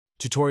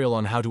Tutorial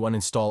on how to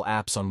uninstall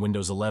apps on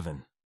Windows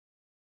 11.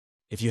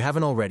 If you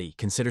haven't already,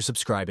 consider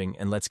subscribing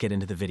and let's get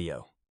into the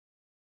video.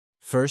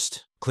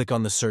 First, click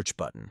on the search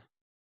button.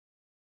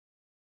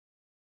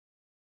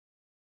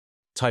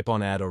 Type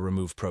on Add or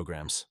Remove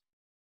Programs.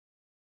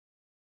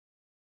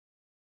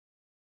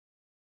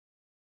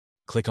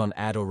 Click on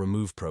Add or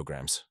Remove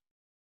Programs.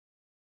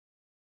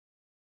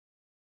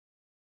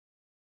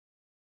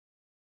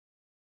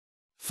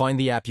 Find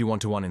the app you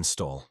want to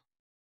uninstall.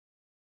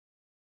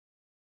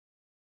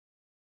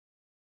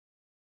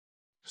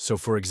 So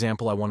for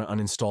example, I want to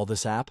uninstall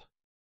this app.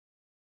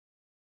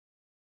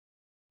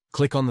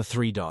 Click on the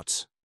three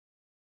dots.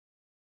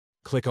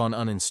 Click on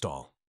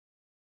Uninstall.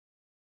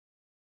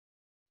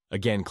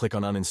 Again, click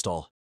on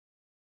Uninstall.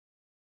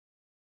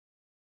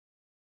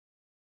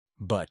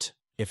 But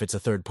if it's a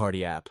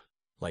third-party app,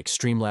 like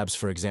Streamlabs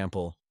for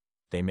example,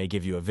 they may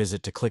give you a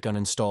visit to click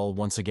Uninstall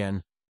once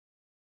again,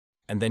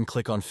 and then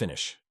click on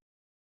Finish.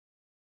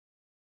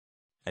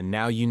 And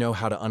now you know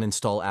how to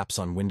uninstall apps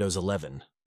on Windows 11.